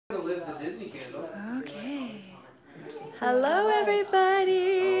Okay. Hello,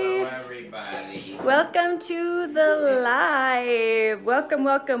 everybody. Hello, everybody. Welcome to the live. Welcome,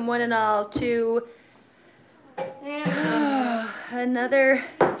 welcome, one and all, to another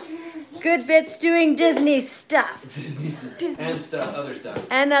Good Bits doing Disney stuff. And stuff, other stuff.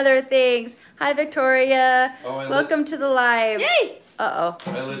 And other things. Hi, Victoria. Oh, welcome to the live. Yay! Uh-oh.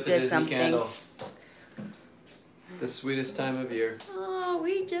 I lit the Disney candle. The sweetest time of year. Oh,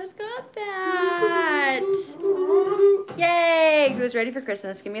 we just got that. Yay! Who's ready for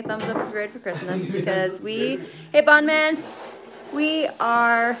Christmas? Give me a thumbs up if you're ready for Christmas, because hey, Bondman, we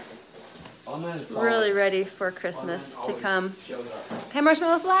are really ready for Christmas to come. Hey,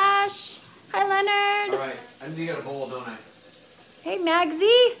 Marshmallow Flash. Hi, Leonard. All right, I need to get a bowl, don't I? Hey,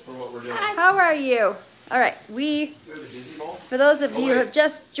 Magsy. For what we're doing. Hi. How are you? All right, for those of you who have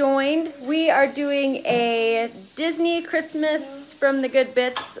just joined, we are doing a Disney Christmas from the Good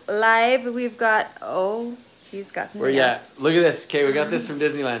Bits live. We've got, he's got something Where you at? Look at this. Okay, we got this from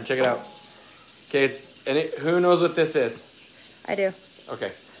Disneyland. Check it out. Okay, who knows what this is? I do.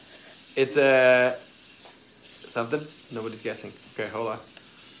 Okay. It's something? Nobody's guessing. Okay, hold on.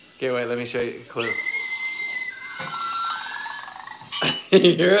 Okay, wait, let me show you a clue. You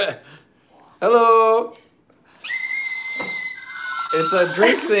hear it? Hello. It's a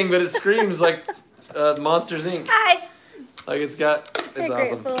drink thing, but it screams like Monsters Inc. Hi. Like it's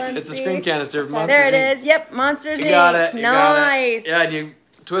awesome. It's a scream canister. Monsters There it Inc. is. Yep, Monsters Inc. You got it. You nice. got it. Yeah, and you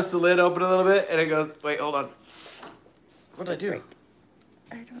twist the lid open a little bit, and it goes. Wait, hold on. What did I do?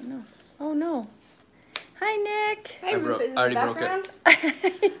 I don't know. Oh no. Hi, Nick. I already broke it.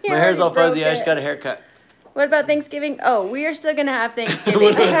 My My hair's all fuzzy. I just got a haircut. What about Thanksgiving? Oh, we are still going to have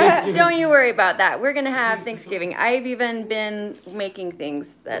Thanksgiving. Don't you worry about that. We're going to have Thanksgiving. I've even been making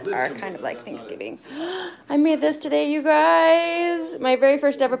things that are kind of like Thanksgiving. I made this today, you guys. My very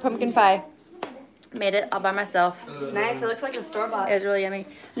first ever pumpkin pie. Made it all by myself. It's nice. It looks like a store-bought. It was really yummy.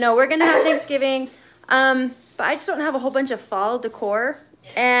 No, we're going to have Thanksgiving. But I just don't have a whole bunch of fall decor.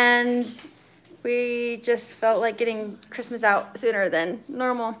 And we just felt like getting Christmas out sooner than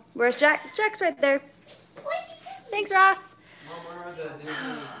normal. Where's Jack? Jack's right there. Thanks, Ross.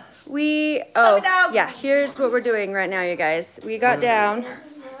 Yeah, here's what we're doing right now, you guys. We got down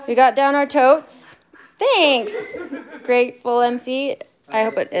our totes. Thanks. Grateful MC. I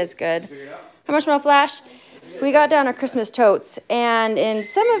hope it is good. How much more Flash? We got down our Christmas totes, and in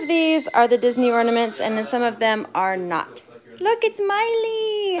some of these are the Disney ornaments, and in some of them are not. Look, it's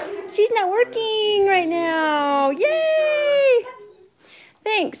Miley. She's not working right now. Yay!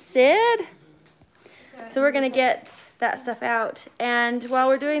 Thanks, Sid. So we're going to get that stuff out. And while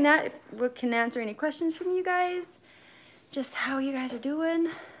we're doing that, we can answer any questions from you guys. Just how you guys are doing.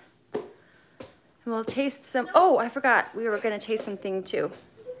 And we'll taste some. Oh, I forgot. We were going to taste something too.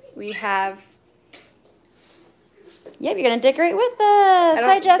 We have. Yep, you're going to decorate with us.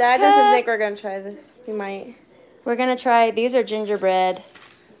 Hi, Jessica. Dad doesn't think we're going to try this. We might. We're going to try. These are gingerbread.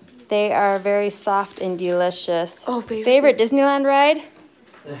 They are very soft and delicious. Oh, favorite Disneyland ride?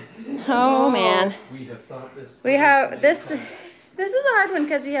 Oh man, we have this. This is a hard one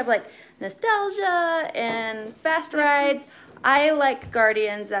because we have like nostalgia and fast rides. I like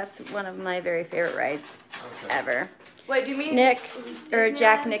Guardians. That's one of my very favorite rides ever. Wait, do you mean Nick or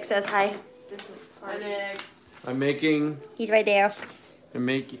Jack? Nick says hi. Hi, Nick. I'm making. He's right there. I'm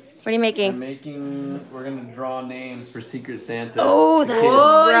making. What are you making? We're gonna draw names for Secret Santa. Oh, that's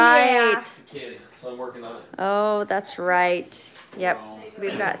right. Yeah. Kids, so I'm working on it. Oh, that's right. Yep.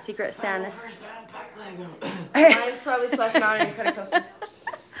 We've got Secret Santa. Mine's probably splashing out and cutting custom.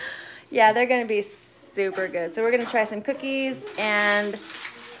 Yeah, they're gonna be super good. So we're gonna try some cookies and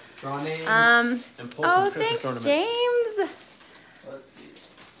draw names. And pull some thanks, ornaments. James. Let's see.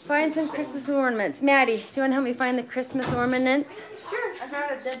 Find some Christmas ornaments. Maddie, do you want to help me find the Christmas ornaments? Sure. I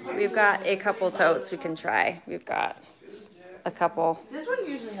found a dead pumpkin. We've got a couple totes we can try. We've got a couple. This one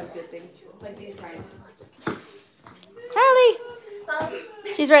usually has good things, like these kind. Hallie!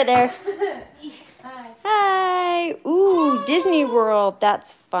 She's right there. Hi. Hi! Ooh, Disney World.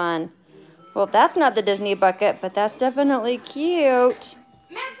 That's fun. Well, that's not the Disney bucket, but that's definitely cute.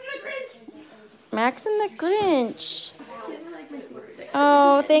 Max and the Grinch. Max and the Grinch.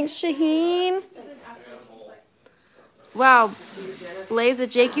 Oh, thanks, Shaheen. Wow. Blaza,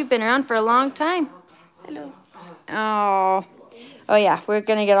 Jake, you've been around for a long time. Hello. Oh yeah, we're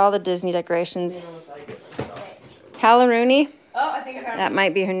going to get all the Disney decorations. Hallorooney. Oh, I think I found That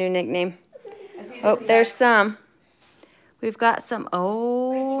might be her new nickname. Oh, there's some. We've got some.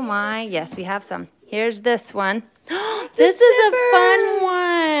 Oh my, yes, we have some. Here's this one. This is a fun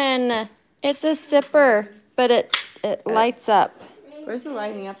one. It's a sipper, but it lights up. Where's the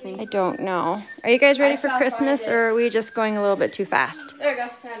lighting up thing? I don't know. Are you guys ready for Christmas, or are we just going a little bit too fast? There we go.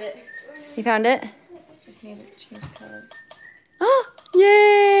 Found it. You found it? Just need to change color. Oh,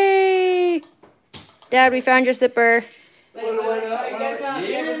 yay! Dad, we found your zipper.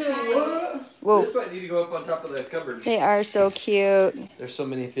 Whoa. This might need to go up on top of the cupboard. They are so cute. There's so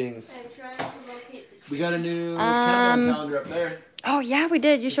many things. We got a new countdown calendar up there. Oh, yeah, we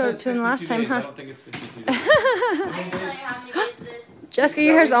did. You showed it to him last time, I huh? don't think it's 52 days. Jessica,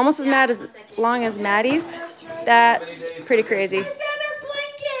 your hair's almost as long as Maddie's. That's pretty crazy. I found our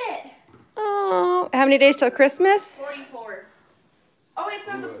blanket. Oh, how many days till Christmas? 44. Oh, wait,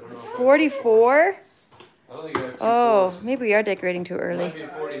 so the 44? I don't think I have two Oh, floors. maybe we are decorating too It early. might be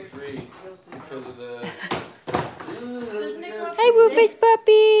 43 because of the... Hi, Woo-Face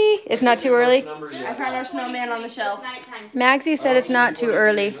Puppy. It's not too early. I found our snowman on the shelf. Magsy said it's not too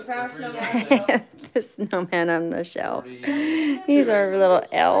early. I found our snowman. The snowman on the shelf. He's our little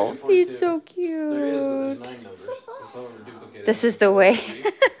elf. He's so There is, but cute. there's 9 numbers. So some of them are duplicated. This is the way. There's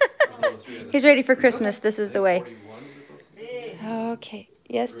another 3 on this. He's ready for Christmas. This is the way. 41 is it supposed to Okay.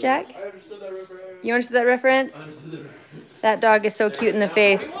 Yes, Jack? be? I understood that reference. You understood that reference? I understood that reference. That dog is so cute in the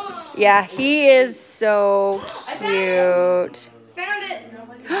face. Yeah, he is so cute. Found it.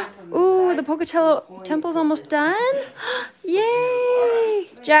 Ooh, the Pocatello Temple's almost done. Yay!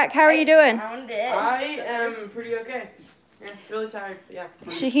 Jack, how are you doing? Found it. I am pretty okay. Yeah, really tired. Yeah.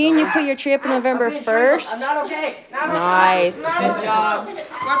 Shaheen, you put your tree up November I'm 1st. not okay. Not okay. Nice. Good job.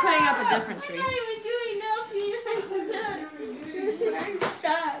 We're putting up a different tree.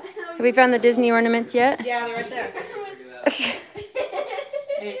 Have we found the Disney ornaments yet? Yeah, they're right there.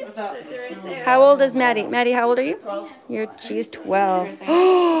 Hey, what's up? How old is Maddie? Maddie, how old are you? She's 12.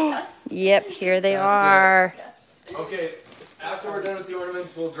 Yep, here they are. Okay, after we're done with the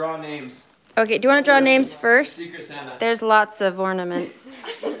ornaments, we'll draw names. Okay, do you want to draw names first? Secret Santa. There's lots of ornaments.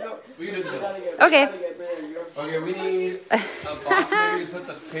 We can do this. Okay. Okay, we need a box maybe to put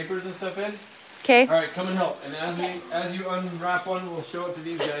the papers and stuff in. Okay. All right, come and help. And as you unwrap one, we'll show it to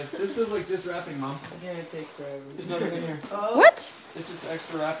these guys. This feels like just wrapping, Mom. It's gonna take forever. There's nothing in here. What? It's just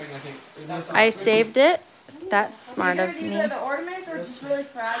extra wrapping, I think. I saved it. That's smart of These me. are the ornaments or just really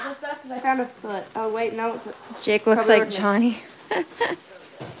fragile stuff? Because I found a foot. Oh, wait, no. It's a... Jake looks Probably like Johnny.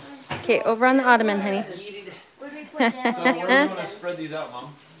 Okay, over on the ottoman, honey. What do we put down? So where do you want to spread these out,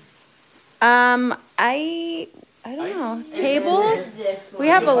 Mom? I don't know. Table? We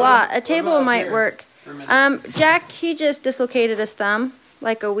have a lot. A table might work. For a minute. Jack, he just dislocated his thumb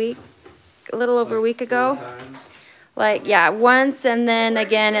like a little over a week ago. 4 times. Like, yeah, once and then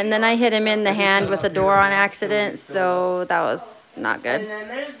again, and then I hit him in the hand with the door on accident, so that was not good. And then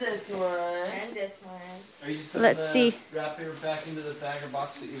there's this one. And this one. Are you just putting Let's the see. wrapper back into the bag or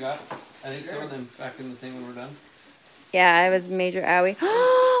box that you got? I think so, and then back in the thing when we're done. Yeah, I was major owie.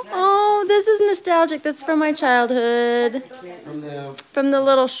 Oh, this is nostalgic. That's from my childhood. From the... From the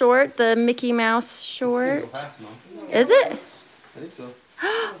little short, the Mickey Mouse This is gonna go short. fast, Mom. Is it? I think so.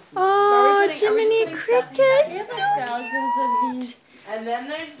 Oh, Jiminy Cricket. Thousands of these. And then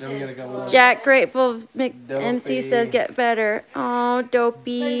there's Then we gotta this go one. with- Jack Grateful MC Dopey. says get better. Oh,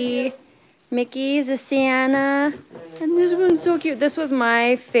 Dopey. Mickey's a Santa. And this one's so cute. This was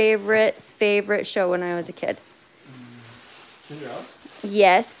my favorite show when I was a kid. Cinderella?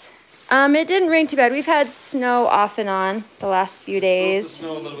 Yes. It didn't rain too bad. We've had snow off and on the last few Supposed to days.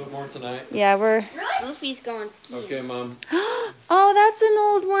 snow a little bit more tonight. Yeah, we're... Goofy's going skiing. Okay, Mom. Oh, that's an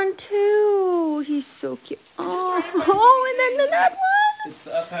old one too. He's so cute. Oh, and then that one. It's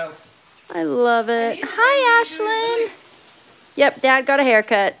the up house. I love it. Hi, Ashlyn. Yep, Dad got a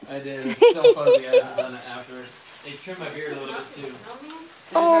haircut. I did. It's so fuzzy. I haven't done it after. They trimmed my beard a little bit too.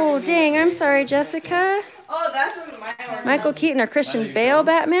 Oh, dang. I'm sorry, Jessica. Oh, that's one of my ornaments. Michael Keaton or Christian think Bale so.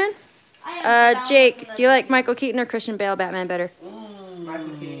 Batman? Jake, do you like Michael Keaton or Christian Bale Batman better? Michael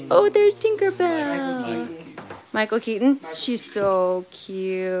Keaton. Oh, there's Michael Tinkerbell. Keaton. Michael Keaton? She's so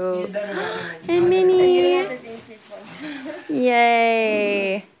cute. He's better than And Minnie.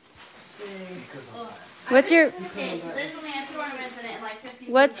 Yay. What's your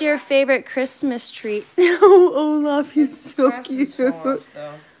What's your favorite Christmas treat? Oh, Olaf, he's so cute.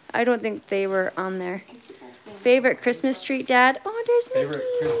 I don't think they were on there. Favorite Christmas treat, Dad? Oh, there's Mickey. Favorite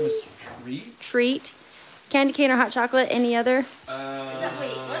Christmas treat? Treat. Candy cane or hot chocolate? Any other?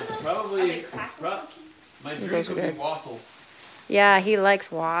 Probably. My treat Those are would be good. wassail. Yeah, he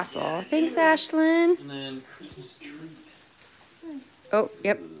likes wassail. Thanks, Ashlyn. And then Christmas treat. Oh,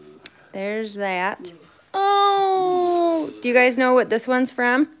 yep. There's that. Oh, do you guys know what this one's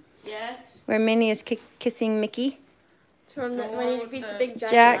from? Yes. Where Minnie is kissing Mickey. It's from when he defeats the big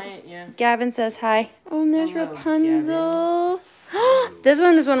giant. Jack. Yeah. Gavin says hi. Oh, and there's Hello, Rapunzel. This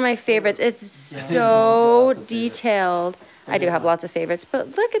one is one of my favorites. It's so detailed. I do have lots of favorites,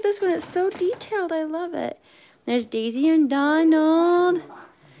 but look at this one. It's so detailed. I love it. There's Daisy and Donald.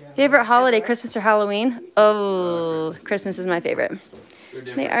 Favorite holiday, Christmas or Halloween? Oh, Christmas is my favorite.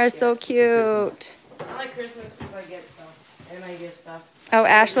 They are so cute. I like Christmas because I get stuff. And I get stuff. Oh,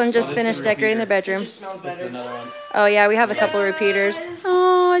 Ashlyn just finished decorating the bedroom. It just smells better. Oh, yeah, we have a couple repeaters.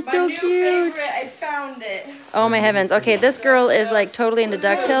 Oh, it's so cute. I found it. Oh, my heavens. Okay, this girl is like totally into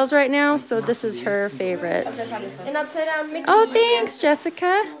DuckTales right now, so this is her favorite. An upside down Mickey. Oh, thanks,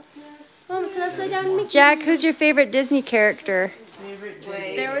 Jessica. Mom, it's an upside down Mickey. Jack, who's your favorite Disney character?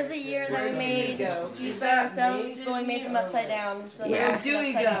 There was a year that we made these by ourselves, but we made them upside down. So Yeah. now it's an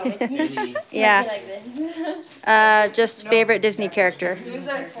upside down Mickey. Yeah. Like this. Just favorite Disney character.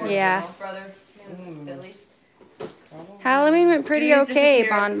 Yeah. Brother. Billy. Halloween went pretty Dudes okay, disappeared.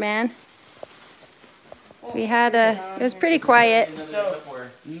 Bond Man. We had it was pretty quiet. So,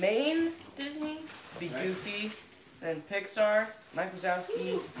 main Disney, be Goofy, then Pixar, Mike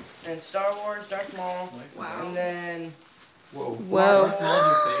Wazowski, then Star Wars, Darth Maul, and then Whoa.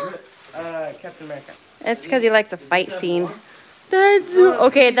 Captain America. It's because he likes a fight scene. That's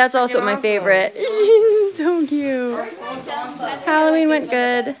okay, that's also my favorite. So cute. Halloween went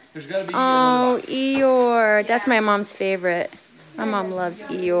good. Oh, Eeyore. That's my mom's favorite. My mom loves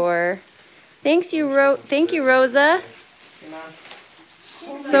Eeyore. Thank you, Rosa.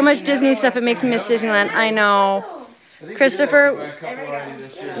 So much Disney stuff, it makes me miss Disneyland. I know. Christopher,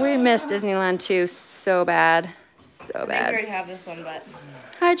 we miss Disneyland too so bad. So I bad. already have this one, but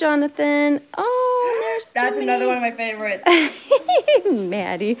Hi, Jonathan. Oh, and there's that's Jimmy. another one of my favorites.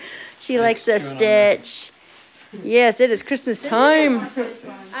 Maddie. She likes the Stitch. Yes, it is Christmas time.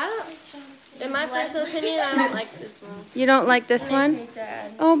 In my personal opinion, I don't like this one. You don't like this one? Makes me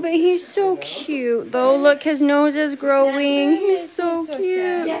sad. Oh, but he's so cute, though. Look, his nose is growing. He's so cute.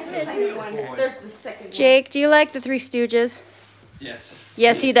 There's the second Jake, do you like the Three Stooges? Yes.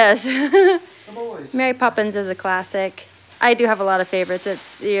 Yes, he does. The boys. Mary Poppins is a classic. I do have a lot of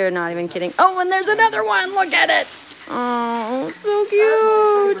favorites. You're not even kidding. Oh, and there's another one. Look at it. Oh, it's so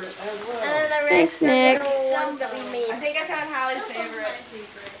cute. And then the Thanks, rest of the Nick. little ones that we made. I think I found Hallie's favorite.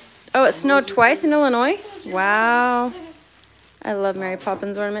 Oh, it snowed twice in Illinois? Wow. I love Mary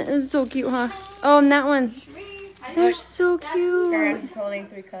Poppins ornament. It's so cute, huh? Oh, and that one. They're so cute. He's holding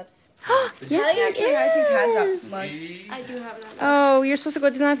 3 cups. Yes, he Actually, I think has is. that mug. I do have that. Oh, you're supposed to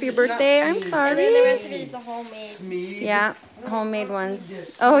go to Disneyland for your birthday? I'm And then the sorry. rest of it is the homemade. Yeah, homemade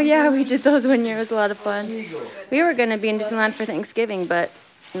ones. Oh, yeah, we did those one year. It was a lot of fun. We were going to be in Disneyland for Thanksgiving, but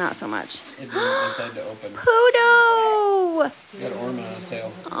not so much. It didn't decide to open. Poodle! He got an ornament on his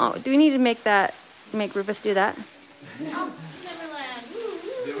tail. Oh, do we need to make Rufus do that? We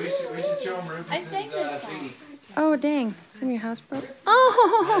should show him Rufus's thingy. Oh, dang. Some of your house broke.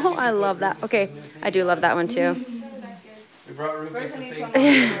 Oh, I love that. Okay, I do love that one, too. We brought Rufus a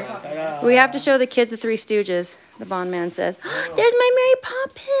thing. We have to show the kids the Three Stooges, the Bond Man says. There's my Mary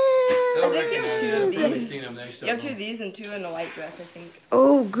Poppins! I think you have 2 of They've these. seen him. They You have 2 of these and 2 in a white dress, I think.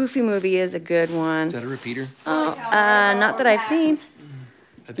 Oh, Goofy movie is a good one. Is that a repeater? Oh, not that I've seen.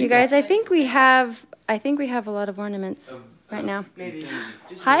 You guys, I think we have a lot of ornaments right now. Maybe.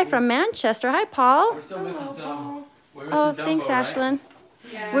 Hi from Manchester. Hi, Paul. We're still missing some. We're missing Oh, Dumbo, thanks, right? Ashlyn.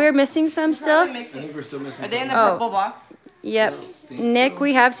 We're missing some still. I think we're still missing Are they in some. the Oh. purple box? Yep. Nick,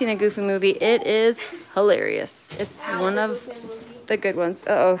 we have seen a Goofy movie. It is hilarious. It's one of the good ones.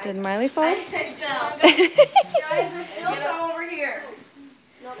 Uh-oh, did Miley fall? I fell. Guys, there's still some over here.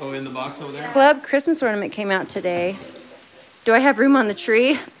 Oh, in the box over there? Club Christmas ornament came out today. Do I have room on the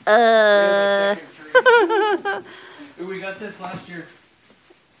tree? Ooh, we got this last year.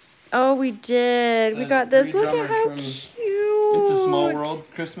 Oh, we did. We got this. Look at how cute. It's a Small World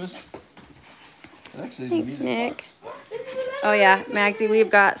Christmas. It actually is a Thanks, music Nick. box. Oh, yeah, Maxie, we've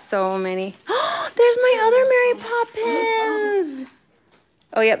got so many. There's my other Mary Poppins.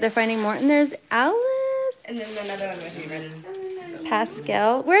 Oh, yep, they're finding more. And there's Alice. And then another one of my favorites.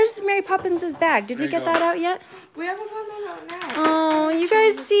 Pascal. Where's Mary Poppins' bag? Did we get that out yet? We haven't found that out now. Oh, you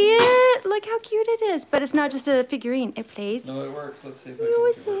guys see it? Look how cute it is. But it's not just a figurine. It plays. No, it works. Let's see if I Oh, can get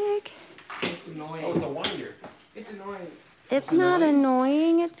it. sick. It's annoying. Oh, it's a winder. It's annoying. It's not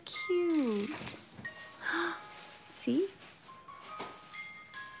annoying. It's cute. See?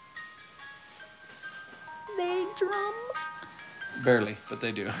 They drum. Barely, but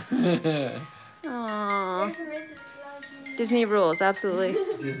they do. Aww. Disney rules, absolutely.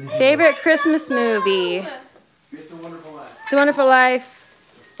 Favorite Christmas movie? It's a Wonderful Life. It's a Wonderful Life.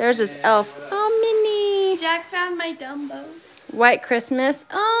 There's his elf. Oh, Minnie. Jack found my Dumbo. White Christmas.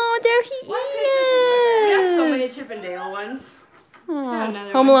 Oh, there he We have so many is. Chip and Dale ones. Oh,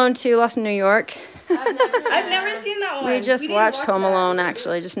 Home Alone 2, Lost in New York. I've never seen that one. We just didn't watched watch Home that. Alone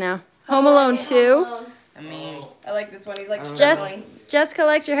actually just now. Home Alone 2. I mean, I like this one. He's like struggling. Jessica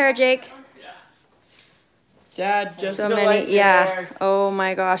likes your hair, Jake. Dad, just So many, yeah. Oh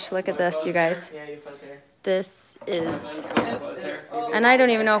my gosh, look at this, you guys. Yeah, you fuzz hair. This is, and I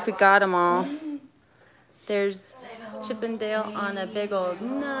don't even know if we got them all. There's Chippendale on a big old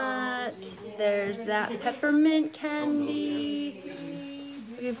nut. There's that peppermint candy.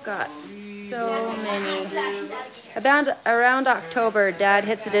 We've got so many. Around October, Dad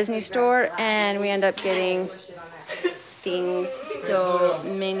hits the Disney store and we end up getting things. So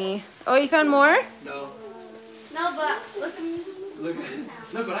many. Oh, you found more? No. No, but look at me.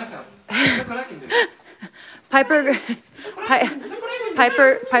 Look what I found. Look what I can do.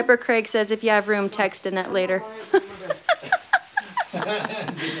 Piper Craig says if you have room, text Annette later.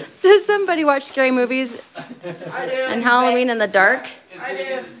 Does somebody watch scary movies and Halloween in the dark? I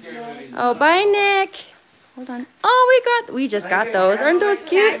do. Oh, bye, Nick. Hold on. Oh, we just got those. Aren't those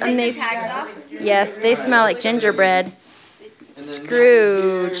cute? And they, yes, they smell like gingerbread.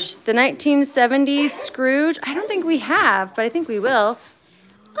 Scrooge. The 1970s Scrooge. I don't think we have, but I think we will.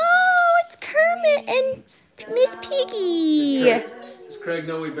 Oh, it's Kermit and Miss Piggy. Does Craig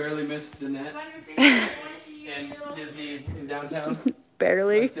know we barely missed Danette and Disney in downtown?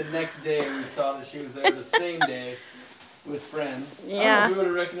 Barely. Like the next day we saw that she was there the same day with friends. Yeah. We would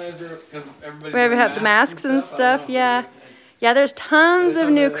have recognized her because everybody. We have the masks and stuff. Yeah. Yeah, there's tons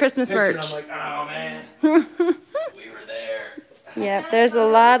of new Christmas merch. I'm like, oh man, we were there. Yeah, there's a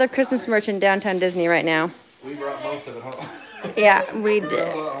lot of Christmas merch in downtown Disney right now. We brought most of it home. Yeah, we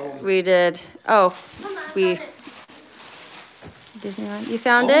did. We did. Oh, Disneyland. You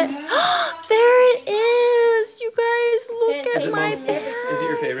found it? There it is. You guys, look at my bag. Is it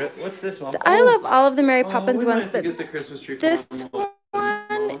your favorite? What's this one? I love all of the Mary Poppins ones, but get the Christmas tree this one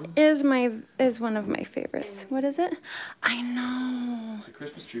is one of my favorites. What is it? I know. The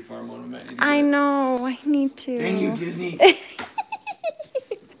Christmas tree farm one. We might need to I know. I need to. Dang you, Disney.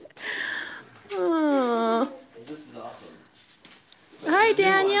 Aw. This is awesome. Hi,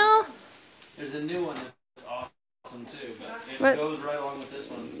 Daniel. There's a new one that's awesome too, but it What? goes right along with this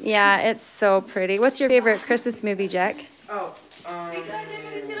one. Yeah, it's so pretty. What's your favorite Christmas movie, Jack? Oh,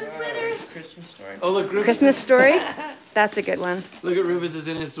 Christmas Story. Oh look, Rufus. Christmas Story? That's a good one. Look at Rufus is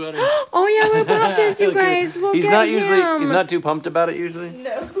in his sweater. Oh yeah, we bought this, you guys. Look he's at not him. usually. He's not too pumped about it usually.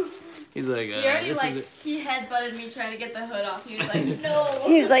 No. He's like. He already this is like he headbutted me trying to get the hood off. He was like, no.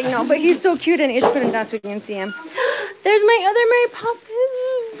 He's like, no, but he's so cute, and you should put him down so we can see him. There's my other Mary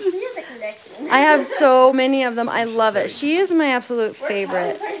Poppins. She has a collection. I have so many of them. I love it. She is my absolute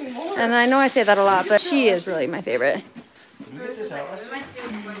favorite. And I know I say that a lot, but she is really my favorite.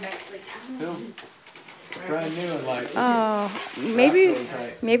 Feels brand new and like. Oh,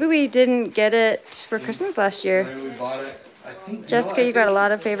 maybe we didn't get it for Christmas last year. Maybe we bought it. I think. Jessica, you got a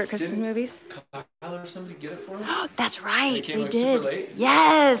lot of favorite Christmas movies? Kyle or somebody get it for us? That's right. It came, They like, super did. late?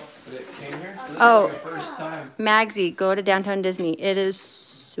 Yes. But it came here. So this Oh. is like our first time. Magsy, go to Downtown Disney. It is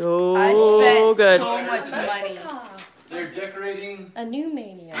so I spent good. so much money. They're decorating. A new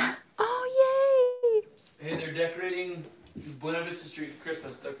mania. Oh, yay. Hey, they're decorating Buena Vista Street for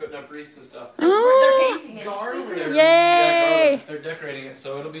Christmas. They're putting up wreaths and stuff. They're painting it. They're- Yay. yeah, they're decorating it,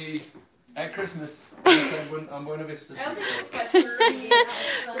 so it'll be at Christmas on Buena Vista Street.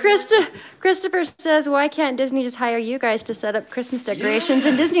 Christopher says, why can't Disney just hire you guys to set up Christmas decorations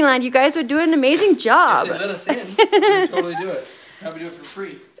in Disneyland? You guys would do an amazing job. If they let us in, we'd totally do it. Probably do it for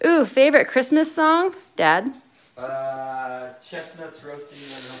free. Ooh, favorite Christmas song? Dad? Chestnuts roasting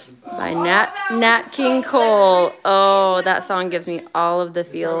By Nat King Cole. Oh, that song gives me all of the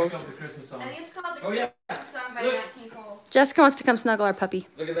feels. I think it's called the Oh, yeah. Christmas song by Look. Nat King Cole. Jessica wants to come snuggle our puppy.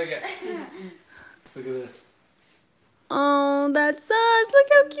 Look at that guy. Look at this. Oh, that's us. Look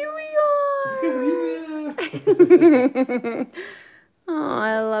how cute we are. Oh,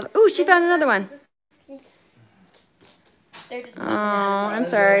 I love it. Ooh, she found another one. They're just Oh, I'm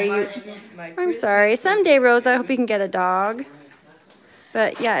sorry. I'm sorry. Someday, Rose, I hope you can get a dog.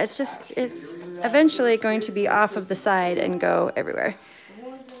 But yeah, it's eventually going to be off of the side and go everywhere.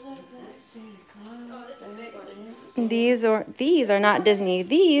 These are not Disney.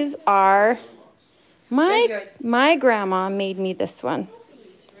 These are my grandma made me this one.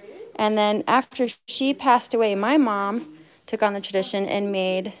 And then after she passed away, my mom took on the tradition and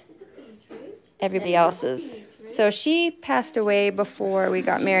made everybody else's. So she passed away before we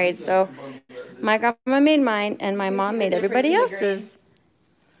got married. So my grandma made mine and my mom made everybody else's.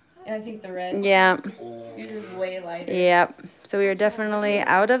 And I think the red. Yeah. Yours is way lighter. Yep. So we are definitely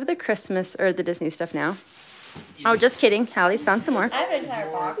out of the Christmas or the Disney stuff now. Oh, just kidding. Hallie's found some more. I have an entire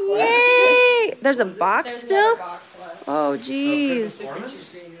box left. Yay! There's a box There's still? another box left. Oh, jeez. Did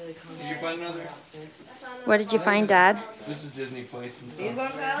you find another? What did you find, Dad? This is Disney plates and These stuff.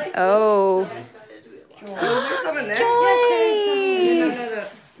 ones, Allie? Oh. Oh, there's some in there. Joy.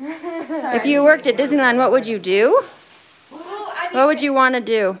 If you worked at Disneyland, what would you do? What would you want to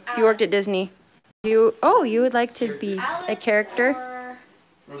do if you worked at Disney? You would like to be a character?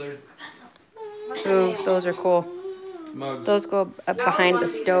 Ooh, those are cool. Mugs. Those go behind the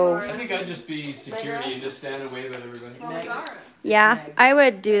stove. I think I'd just be security and just stand and wave at everybody. Yeah, I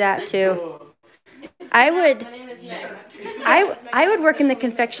would do that too. I would work in the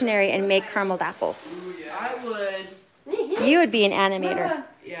confectionery and make carameled apples. I would. You would be an animator.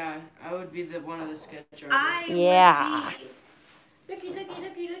 Yeah, I would be one of the sketch artists. Yeah.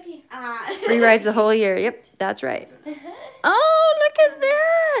 Looky. Free rides the whole year. Yep, that's right. Oh, look at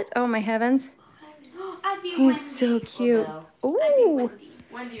that. Oh, my heavens. He's so cute. Ooh.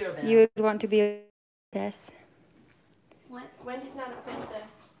 Wendy or Belle? You would want to be this. What? Wendy's not a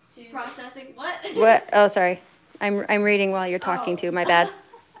princess. She's processing what? What? Oh, sorry. I'm reading while you're talking too. My bad.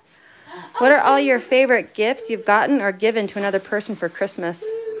 What are all your favorite gifts you've gotten or given to another person for Christmas?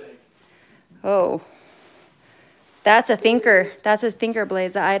 Oh. That's a thinker. That's a thinker,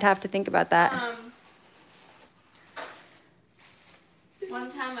 Blaze. I'd have to think about that. One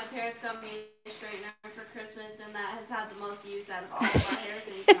time my parents got me a straightener for Christmas, and that has had the most use out of all of our hair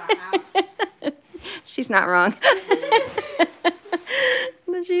things in our house. She's not wrong.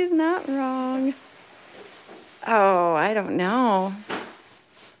 She's not wrong. Oh, I don't know.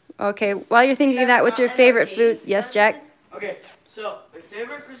 Okay, while you're thinking of that, what's your favorite food? Yes, Jack? Okay, so my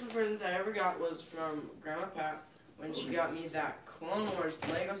favorite Christmas present I ever got was from Grandma Pat when she got me that Clone Wars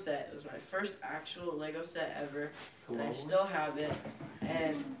Lego set. It was my first actual Lego set ever, and I still have it.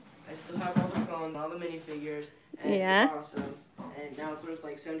 And I still have all the clones, all the minifigures, and it's awesome. And now it's worth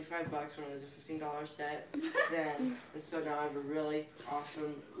like $75 when it was a $15 set. And so now I have a really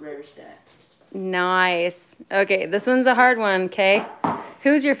awesome rare set. Nice. Okay, this one's a hard one, okay?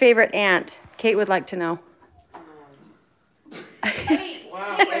 Who's your favorite aunt? Kate would like to know. Kate.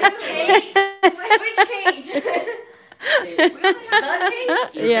 Wow. Kate. Which Kate? The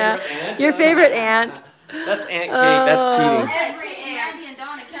Kate? Yeah. Your favorite aunt. That's Aunt Kate. That's cheating. Every aunt. Mandy and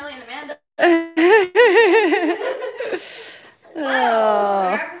Dawn and Kelly and Amanda. Oh.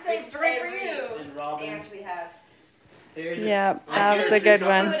 I have to say three for you. Aunts we have. Yeah, that's a good It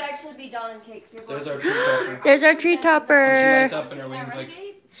one. would actually be Dawn and Kate. There's our tree topper. There's our tree She topper. lights up and her wings like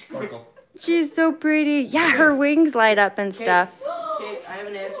sparkle. She's so pretty. Yeah, her wings light up and stuff. Kate, I have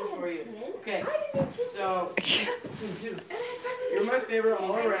an answer for you. Okay, so you're my favorite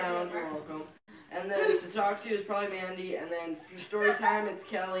all around. You're welcome. And then to talk to is probably Mandy. And then for story time, it's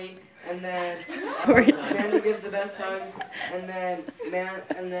Kelly. And then Mandy gives the best hugs. And then I'm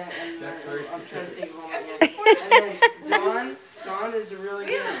trying to think of all my names. And then Dawn is a really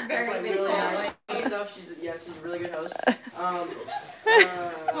good, really nice stuff. She's a really good host. I'm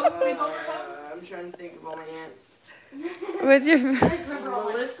trying to think of all my aunts. What's your...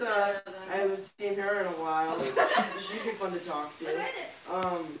 Melissa, I haven't seen her in a while. She'd be fun to talk to.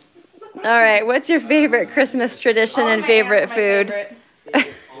 All right, what's your favorite Christmas tradition and favorite food? My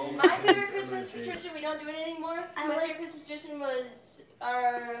favorite Christmas tradition, we don't do it anymore. My favorite Christmas tradition was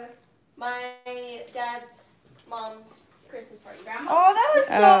my dad's mom's Christmas party. Grandma? Oh, that was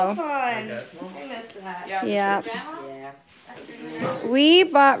so fun. I miss that. Yeah. Grandma? Yeah. We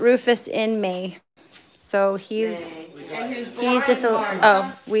bought Rufus in May. So he's just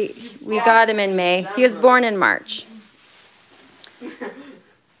we got him in May. He was born in March.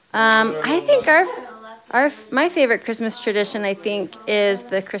 I think my favorite Christmas tradition, I think, is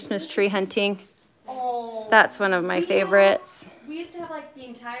the Christmas tree hunting. Oh. That's one of my favorites. We used to have like the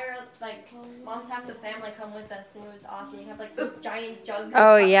entire mom's half the family come with us, and it was awesome. You have like these giant jugs.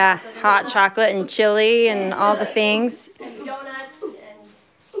 Oh yeah, hot chocolate and chili and all the things. And donuts and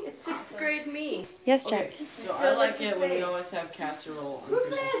it's 6th grade me. Yes, Jack. Okay, so I like it when we always have casserole on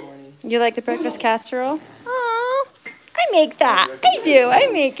Christmas morning. You like the breakfast casserole? Aw, I make that. I do. I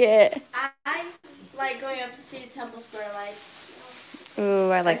make it. I like going up to see the Temple Square lights. Ooh,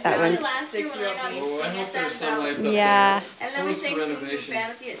 I like that one. Last year when I got Oh, I hope there's some lights up Yeah. there. and then we Post sang Food renovation.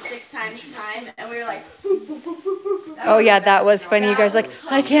 Fantasy at 6 times time, and we were like, Oh yeah, that was funny. You guys were like,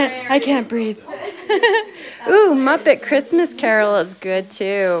 I can't breathe. Ooh, Muppet Christmas Carol is good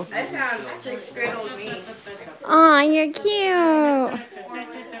too. I found 6th grade old me. Aw, you're cute.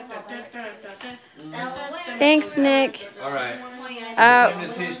 Thanks, Nick. All right. Oh, Time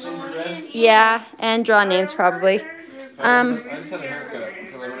to taste gingerbread. yeah, and draw names probably. I just had a haircut.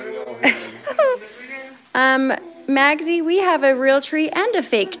 'Cause I wanted to go over here. Magsy, we have a real tree and a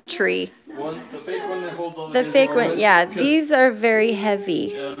fake tree. The fake one that holds all The Disney fake one, ornaments, yeah, 'cause, these are very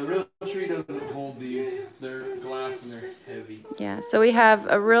heavy. the real tree doesn't hold these. They're glass and they're heavy. Yeah, so we have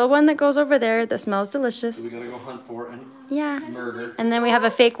a real one that goes over there that smells So delicious. we gotta go hunt for it and Yeah. murder. And then we have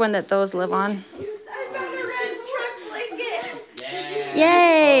a fake one that those live on. I found a red truck blanket.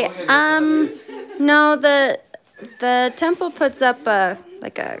 Yay! Oh, we'll get it. No, the temple puts up a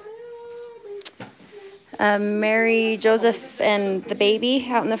Mary, Joseph, and the baby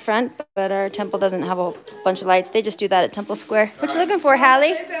out in the front, but our temple doesn't have a bunch of lights. They just do that at Temple Square. What you looking for,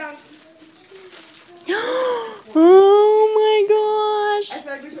 Hallie? Oh my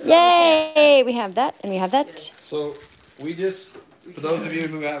gosh! Yay! We have that, and we have that. So we just, for those of you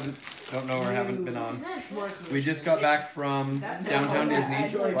who don't know or haven't been on, we just got back from downtown Disney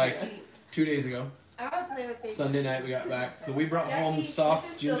like 2 days ago. I want to play with baby. Sunday night we got back. So we brought home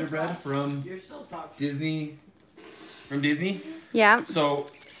soft gingerbread from Disney. Yeah. So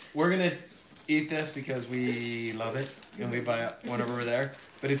we're gonna eat this because we love it and we buy it whenever we're there.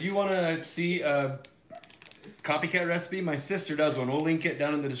 But if you want to see a copycat recipe, my sister does one. We'll link it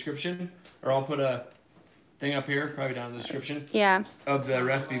down in the description, or I'll put a thing up here, probably down in the description, Yeah. of the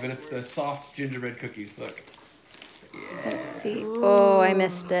recipe. But it's the soft gingerbread cookies. Look. Let's see. Oh, I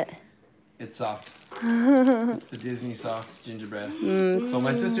missed it. It's soft. It's the Disney soft gingerbread. So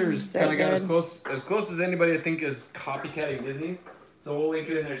my sister's so kind of got good. as close as anybody I think is copycatting Disney's. So we'll link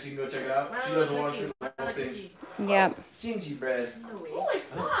it in there so you can go check it out. She does a walkthrough of the whole thing. Yep. Gingerbread. Oh,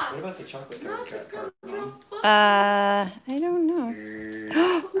 it's soft. What about the chocolate part? I don't know.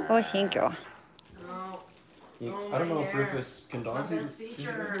 Oh, thank you. I don't know if Rufus can dogs eat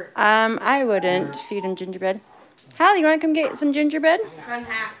gingerbread. I wouldn't feed him gingerbread. Hallie, you want to come get some gingerbread? Front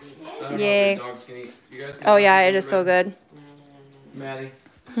half. I don't Yay. know if dogs can eat. You guys can Oh eat yeah, it is so gingerbread? good. Maddie.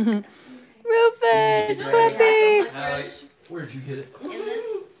 Rufus, puppy. Allie, where'd you get it? In this.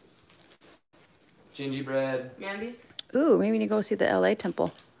 Gingerbread. Mandy. Ooh, maybe we need to go see the LA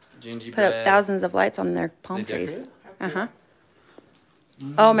temple. Gingerbread. Put up thousands of lights on their palm They trees. decorate Uh-huh.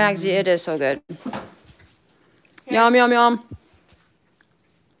 Oh, Magsy, it is so good. Yum, yum, yum.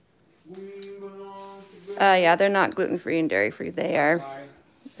 Yeah, they're not gluten-free and dairy-free. They are.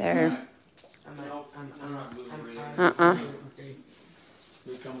 They're. I'm not gluten-free.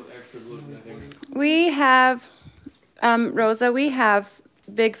 They come with extra gluten, I think. We have, Rosa, we have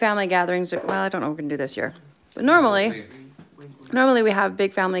big family gatherings. Well, I don't know what we're going to do this year. But normally we have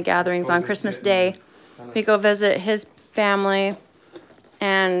big family gatherings on Christmas Day. We go visit his family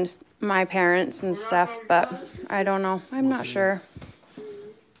and my parents and stuff, but I don't know. I'm not sure.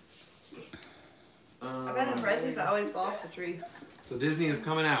 I bet the presents that always fall off the tree. So Disney is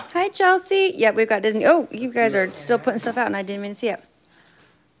coming out. Hi, Chelsea. Yep, we've got Disney. Oh, you guys are still putting stuff out and I didn't even see it.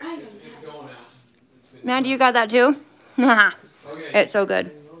 It's going out. Mandy, you got that too? Okay. It's so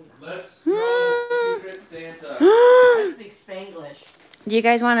good. Let's draw Secret Santa. I speak Spanglish. Do you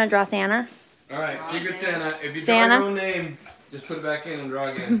guys want to draw Santa? All right, Secret Santa. If you Santa? draw your own name, just put it back in and draw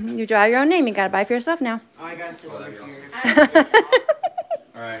again. You draw your own name. You got to buy for yourself now. Oh, I gotta sit Oh, over that'd be here.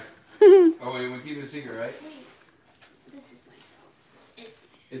 All right. Oh wait, we keep it a secret, right? This is myself. It's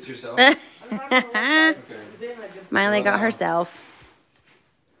myself. It's yourself. Okay. Miley got herself.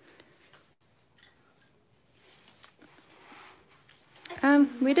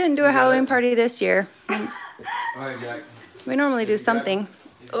 We didn't do a Halloween party this year. All right, Jack. We normally do something.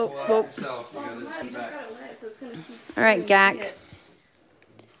 Oh, whoa. Yourself. You gotta sit back. All right, Gak.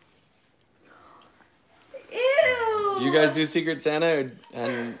 Ew. Do you guys do Secret Santa?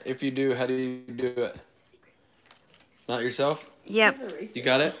 And if you do, how do you do it? Not yourself? Yep. You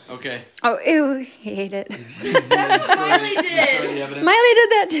got it? Okay. Oh, ew, he ate it. Miley did. Miley did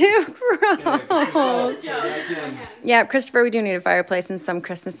that too. Gross. Again. Yeah, Christopher, we do need a fireplace and some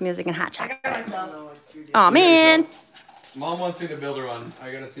Christmas music and hot chocolate. Myself. Oh man. Mom wants me to build her one.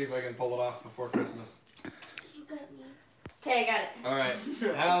 I gotta see if I can pull it off before Christmas. Okay, I got it. All right,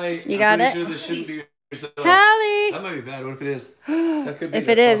 Hallie. You got I'm it? pretty sure this shouldn't be yourself. Hallie. That might be bad. What if it is? That could be. If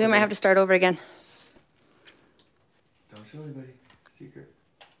it is, we might have to start over again. Don't show anybody. Secret.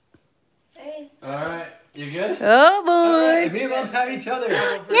 Hey. All right, you good? Oh boy. Right, me and Mom have each other. Yay!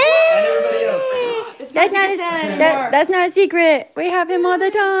 And everybody else. That's not a secret. We have him all the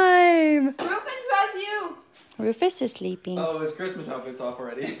time. Rufus, who has you? Rufus is sleeping. Oh, his Christmas outfit's off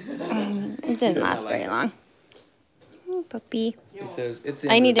already. It didn't last very long. Oh, puppy. It says it's.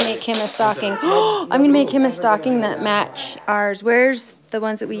 I need to make him a stocking. I'm gonna make him a stocking that match ours. Where's the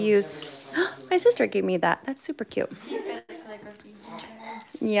ones that we use? My sister gave me that. That's super cute.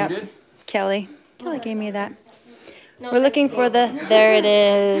 Yep. Who did? Kelly. Kelly gave me that. We're looking for the. There it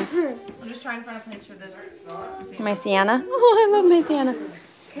is. I'm just trying to find a place for this. My Sienna. Oh, I love my Sienna.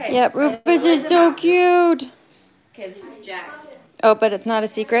 Okay. Yep, Rufus is so cute. Okay, this is Jack's. Oh, but it's not a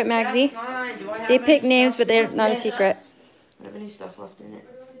secret, Magsy. That's mine. Do I have They any pick names, stuff but they're left not a in it? secret. Do I have any stuff left in it?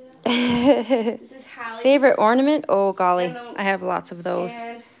 This is Hallie. Favorite ornament? Oh, golly. I have lots of those.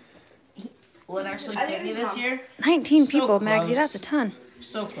 And will it actually fit me this year? 19 So people, close. Magsy. That's a ton.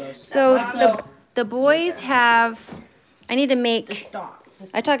 So close. So the boys have... I need to make... Stop.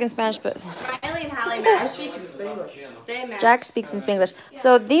 I talk in Spanish, but Riley and Hallie I match. speak in Spanglish. They match. Jack speaks in Spanglish.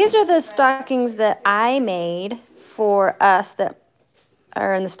 So these are the stockings that I made for us that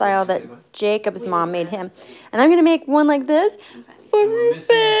are in the style that Jacob's mom made him. And I'm going to make one like this for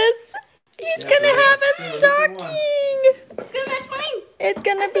Rufus. He's going to have a stocking. It's gonna match mine. It's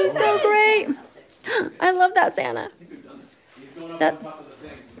going to be so great. I love that Santa.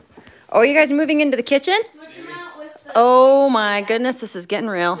 Oh, you guys moving into the kitchen? Switch them out with the. Oh my goodness, this is getting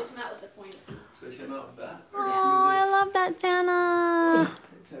real. Switch them out with the point. Oh, I love that Santa.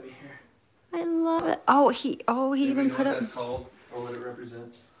 It's heavy here. I love it. Oh, he even put what up that's called or what it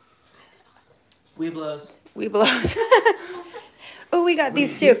represents. Weeblos. Weeblos. Oh, we got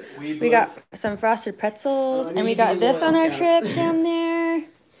these too. We got some frosted pretzels, and we got this on our trip down there.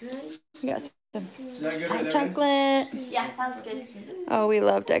 We got some Is that good hot right there? chocolate. Yeah, that was good. Oh, we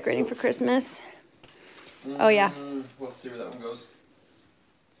love decorating for Christmas. Oh, yeah. We'll see where that one goes.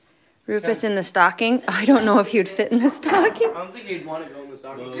 Rufus in the stocking. I don't know if he'd fit in the stocking. I don't think you'd want to go in the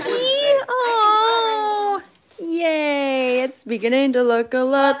stocking. Oh, yay. It's beginning to look a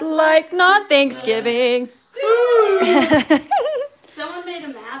lot like not Thanksgiving. Someone made a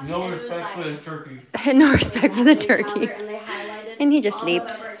map. No and it was respect like, for the turkey. No respect for the And turkeys. they highlighted And he just all the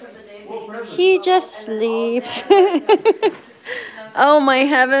sleeps. birds of the day. He just sleeps. Oh, my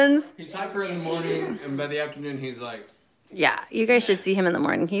heavens. He's hyper in the morning, and by the afternoon, he's like, Yeah, you guys should see him in the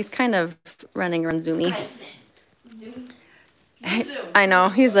morning. He's kind of running around zoomy. I know.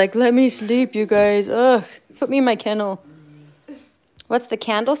 He's like, let me sleep, you guys. Ugh, put me in my kennel. What's the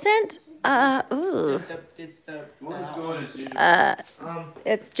candle scent? Ooh. It's the. what's going on?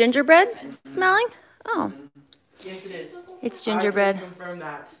 It's gingerbread smelling? Oh, Yes, it is. it's I can gingerbread. confirm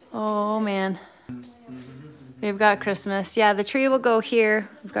that. Oh, man. We've got Christmas. Yeah, the tree will go here.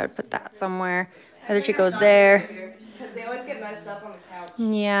 We've got to put that somewhere. The other tree goes there. Because they always get messed up on the couch.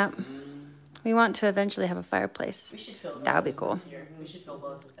 Yeah. We want to eventually have a fireplace. We should fill That would be those cool. this year. We should fill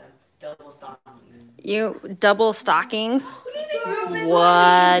both of them. Double stockings. You double stockings? Rufus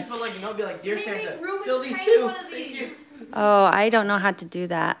What? So like, you know, be like, dear Santa, Rufus fill these made two. one of Thank you. these. Oh, I don't know how to do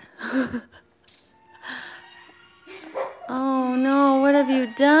that. Oh no, what have you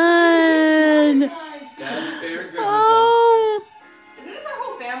done? Dad's favorite Christmas song. Oh, Isn't this our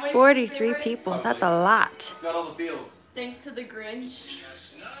whole family's 43 favorite? people. That's a lot. It's got all the feels. Thanks to the Grinch.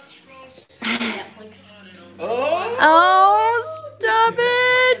 Netflix. Oh! Oh, stop And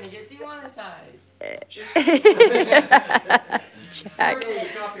it. it gets demonetized. Jack. Hey,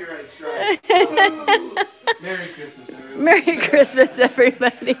 copyright strike. Merry Christmas, everyone. Merry Christmas,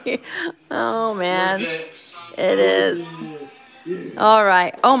 everybody. Oh, man. It is. All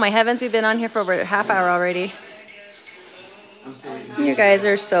right. Oh, my heavens. We've been on here for over a half hour already. I'm still eating. You guys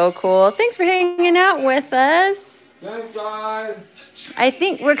are so cool. Thanks for hanging out with us. Thanks, guys. I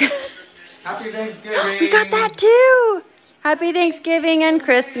think we're going to... Happy Thanksgiving. We got that too. Happy Thanksgiving and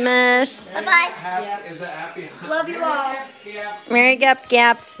Christmas. Bye-bye. Is it happy? Love you all. Merry Gaps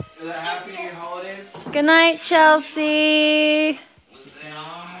Gaps. Is it happy holidays? Good night, Chelsea.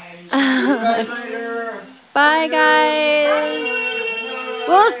 Later. Bye, guys.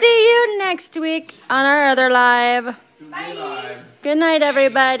 We'll see you next week on our other live. Bye. Good night,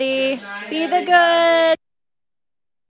 everybody. Be the good.